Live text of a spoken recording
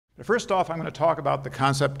First off, I'm going to talk about the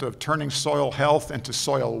concept of turning soil health into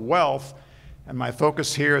soil wealth, and my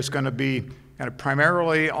focus here is going to be kind of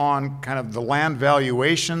primarily on kind of the land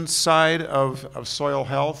valuation side of soil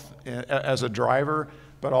health as a driver,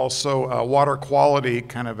 but also water quality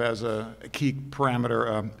kind of as a key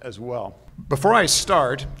parameter as well. Before I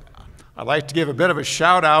start, I'd like to give a bit of a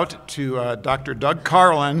shout out to Dr. Doug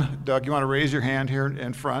Carlin. Doug, you want to raise your hand here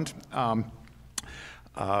in front?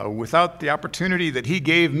 Without the opportunity that he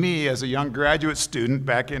gave me as a young graduate student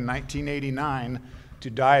back in 1989 to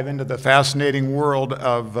dive into the fascinating world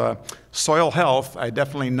of soil health, I'd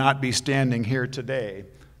definitely not be standing here today.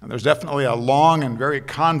 And there's definitely a long and very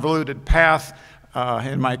convoluted path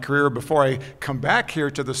in my career before I come back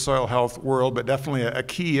here to the soil health world, but definitely a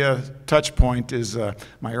key touch point is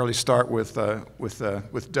my early start with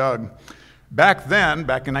Doug. Back then,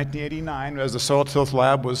 back in 1989, as the Soil Tilth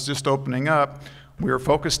Lab was just opening up, we were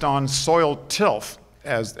focused on soil tilth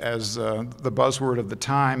as the buzzword of the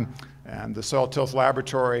time, and the Soil Tilth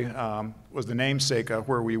Laboratory was the namesake of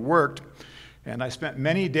where we worked. And I spent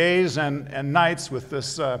many days and nights with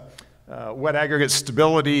this wet aggregate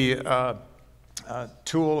stability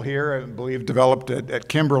tool here, I believe developed at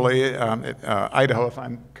Kimberly, Idaho, if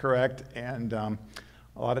I'm correct, and a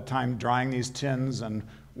lot of time drying these tins and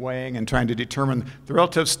weighing and trying to determine the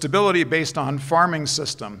relative stability based on farming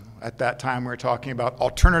system. At that time, we were talking about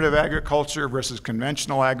alternative agriculture versus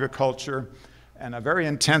conventional agriculture, and a very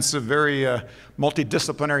intensive, very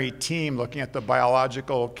multidisciplinary team looking at the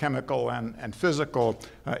biological, chemical, and physical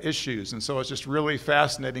issues. And so it's just really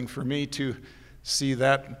fascinating for me to see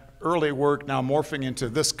that early work now morphing into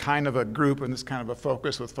this kind of a group and this kind of a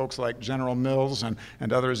focus with folks like General Mills and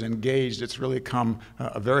others engaged. It's really come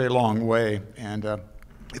a very long way, and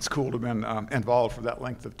it's cool to have been involved for that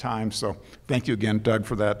length of time. So thank you again, Doug,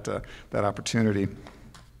 for that opportunity.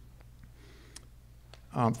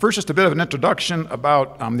 First, just a bit of an introduction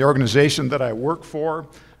about the organization that I work for.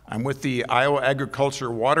 I'm with the Iowa Agriculture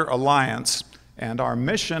Water Alliance, and our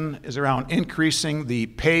mission is around increasing the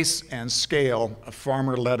pace and scale of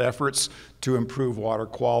farmer-led efforts to improve water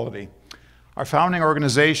quality. Our founding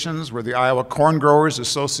organizations were the Iowa Corn Growers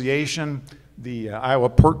Association, the Iowa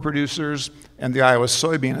Pork Producers, and the Iowa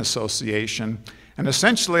Soybean Association. And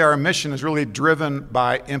essentially our mission is really driven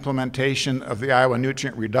by implementation of the Iowa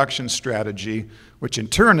Nutrient Reduction Strategy, which in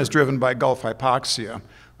turn is driven by Gulf hypoxia.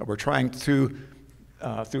 We're trying through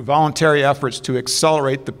voluntary efforts to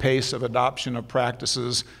accelerate the pace of adoption of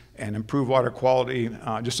practices and improve water quality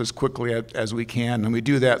just as quickly as we can. And we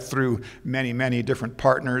do that through many, many different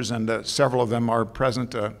partners, and several of them are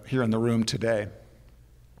present here in the room today.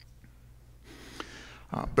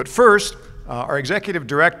 But first, our executive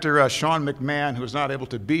director, Sean McMahon, who is not able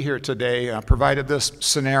to be here today, provided this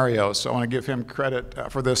scenario. So I want to give him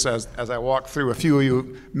credit for this as I walk through. A few of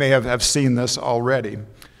you may have seen this already.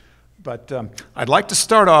 But I'd like to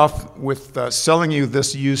start off with selling you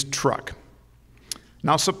this used truck.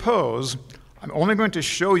 Now suppose I'm only going to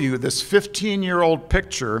show you this 15-year-old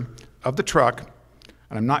picture of the truck,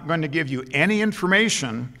 and I'm not going to give you any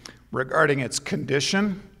information regarding its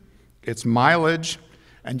condition, its mileage,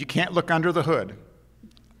 and you can't look under the hood.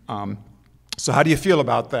 So how do you feel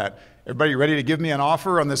about that? Everybody ready to give me an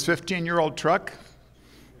offer on this 15-year-old truck?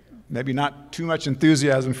 Maybe not too much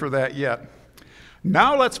enthusiasm for that yet.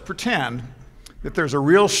 Now let's pretend that there's a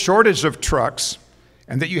real shortage of trucks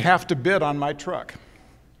and that you have to bid on my truck.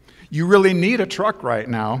 You really need a truck right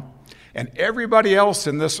now, and everybody else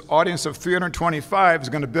in this audience of 325 is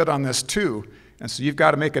going to bid on this too. And so you've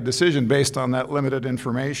got to make a decision based on that limited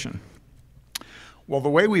information. Well, the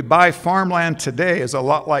way we buy farmland today is a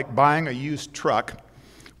lot like buying a used truck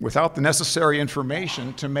without the necessary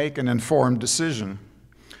information to make an informed decision.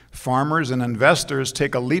 Farmers and investors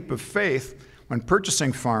take a leap of faith when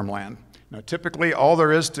purchasing farmland. Now, typically, all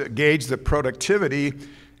there is to gauge the productivity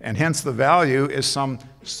and hence the value is some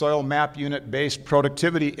soil map unit-based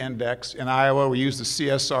productivity index. In Iowa, we use the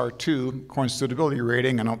CSR2, corn suitability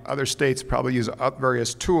rating, and other states probably use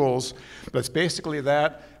various tools. But it's basically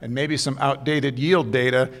that, and maybe some outdated yield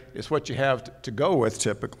data is what you have to go with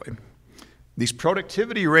typically. These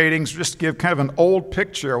productivity ratings just give kind of an old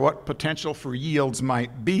picture of what potential for yields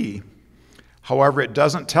might be. However, it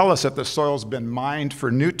doesn't tell us if the soil's been mined for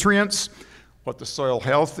nutrients, what the soil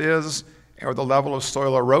health is, or the level of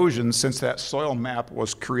soil erosion since that soil map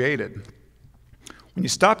was created. When you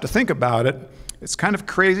stop to think about it, it's kind of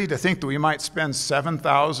crazy to think that we might spend $7,000,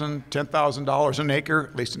 $10,000 an acre,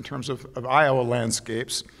 at least in terms of Iowa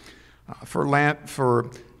landscapes,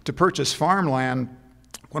 to purchase farmland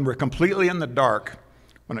when we're completely in the dark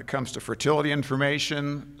when it comes to fertility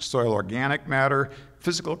information, soil organic matter,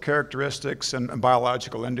 physical characteristics and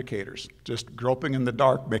biological indicators, just groping in the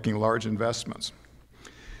dark, making large investments.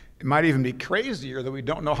 It might even be crazier that we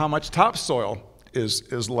don't know how much topsoil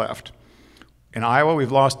is left. In Iowa,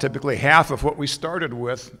 we've lost typically half of what we started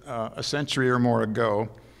with a century or more ago,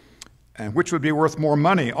 and which would be worth more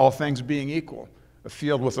money, all things being equal, a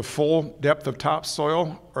field with a full depth of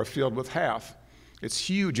topsoil or a field with half. It's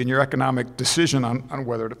huge in your economic decision on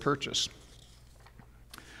whether to purchase.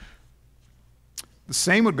 The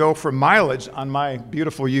same would go for mileage on my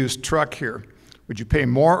beautiful used truck here. Would you pay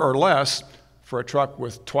more or less for a truck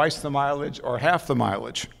with twice the mileage or half the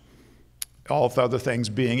mileage? All of the other things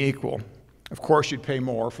being equal. Of course, you'd pay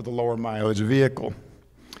more for the lower mileage vehicle.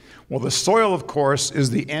 Well, the soil, of course, is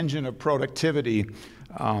the engine of productivity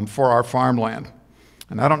for our farmland.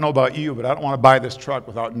 And I don't know about you, but I don't want to buy this truck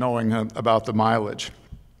without knowing about the mileage.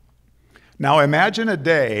 Now, imagine a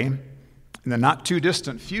day in the not too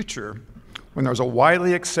distant future when there's a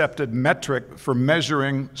widely accepted metric for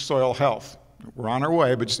measuring soil health. We're on our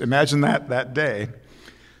way, but just imagine that day.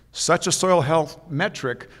 Such a soil health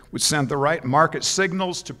metric would send the right market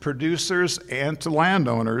signals to producers and to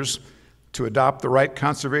landowners to adopt the right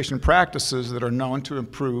conservation practices that are known to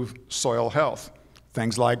improve soil health.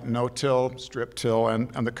 Things like no-till, strip-till,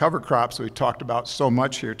 and the cover crops that we talked about so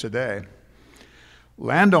much here today.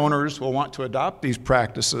 Landowners will want to adopt these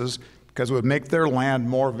practices because it would make their land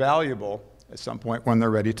more valuable at some point when they're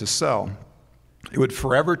ready to sell. It would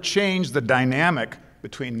forever change the dynamic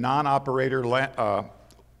between non-operator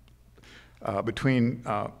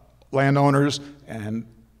landowners and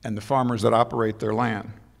the farmers that operate their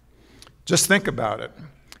land. Just think about it.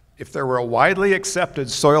 If there were a widely accepted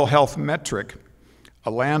soil health metric,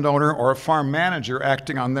 a landowner or a farm manager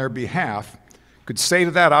acting on their behalf could say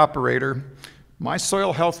to that operator, my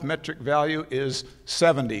soil health metric value is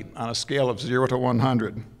 70 on a scale of 0 to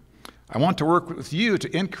 100. I want to work with you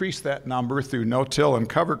to increase that number through no-till and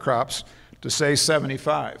cover crops to say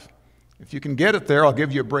 75. If you can get it there, I'll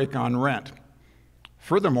give you a break on rent.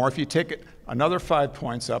 Furthermore, if you take it another 5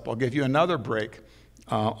 points up, I'll give you another break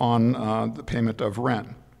on the payment of rent.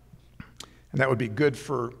 And that would be good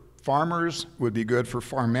for farmers, would be good for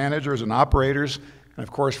farm managers and operators, and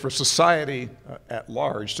of course for society at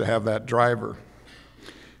large to have that driver.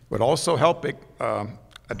 Would also help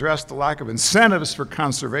address the lack of incentives for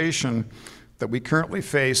conservation that we currently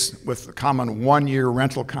face with the common one-year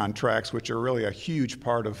rental contracts, which are really a huge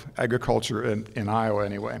part of agriculture in Iowa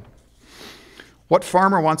anyway. What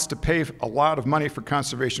farmer wants to pay a lot of money for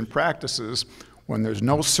conservation practices when there's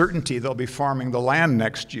no certainty they'll be farming the land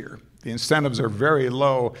next year? The incentives are very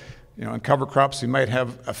low. You know, in cover crops, you might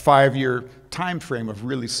have a 5-year time frame of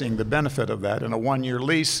really seeing the benefit of that. In a 1-year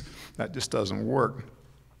lease, that just doesn't work.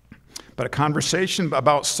 But a conversation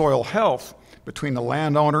about soil health between the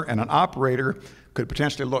landowner and an operator could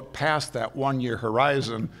potentially look past that 1-year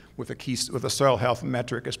horizon with a soil health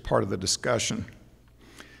metric as part of the discussion.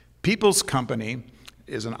 People's Company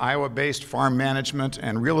is an Iowa-based farm management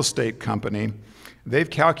and real estate company. They've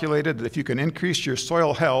calculated that if you can increase your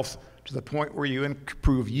soil health to the point where you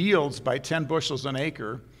improve yields by 10 bushels an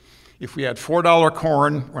acre, if we had $4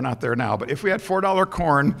 corn, we're not there now, but if we had $4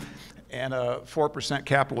 corn and a 4%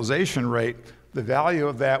 capitalization rate, the value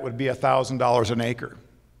of that would be $1,000 an acre.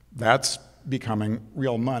 That's becoming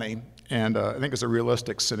real money, and I think it's a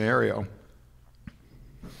realistic scenario.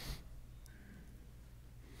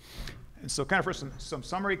 And so kind of for some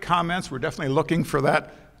summary comments, we're definitely looking for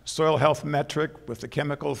that soil health metric with the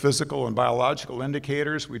chemical, physical, and biological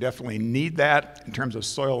indicators. We definitely need that in terms of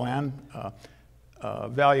soil land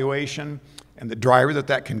valuation and the driver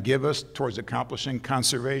that can give us towards accomplishing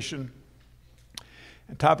conservation.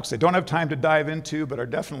 And topics I don't have time to dive into but are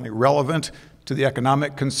definitely relevant to the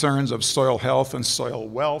economic concerns of soil health and soil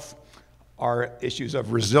wealth are issues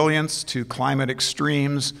of resilience to climate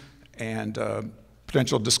extremes and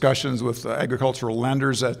potential discussions with agricultural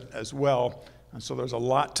lenders as well. And so there's a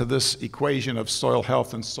lot to this equation of soil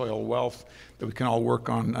health and soil wealth that we can all work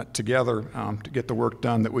on together to get the work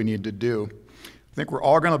done that we need to do. I think we're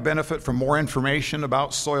all going to benefit from more information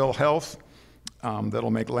about soil health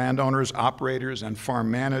that'll make landowners, operators, and farm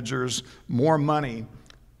managers more money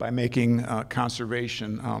by making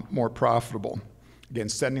conservation more profitable. Again,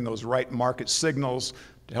 sending those right market signals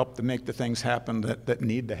to help to make the things happen that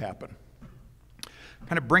need to happen.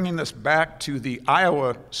 Kind of bringing this back to the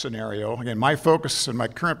Iowa scenario, again, my focus and my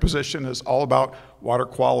current position is all about water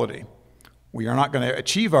quality. We are not going to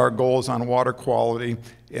achieve our goals on water quality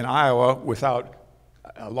in Iowa without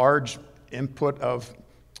a large input of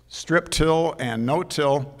strip till and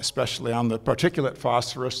no-till, especially on the particulate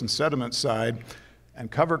phosphorus and sediment side, and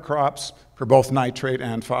cover crops for both nitrate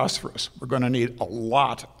and phosphorus. We're going to need a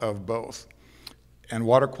lot of both. And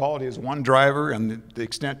water quality is one driver, and the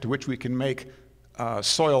extent to which we can make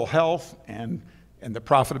soil health and the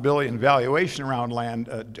profitability and valuation around land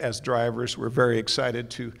as drivers, we're very excited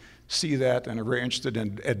to see that and are very interested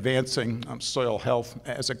in advancing soil health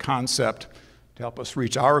as a concept to help us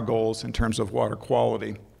reach our goals in terms of water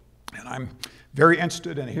quality. And I'm very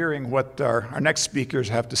interested in hearing what our next speakers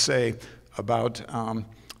have to say about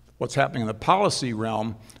what's happening in the policy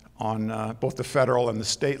realm on both the federal and the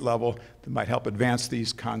state level that might help advance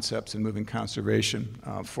these concepts in moving conservation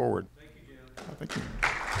forward. Thank you, Dan. Thank you.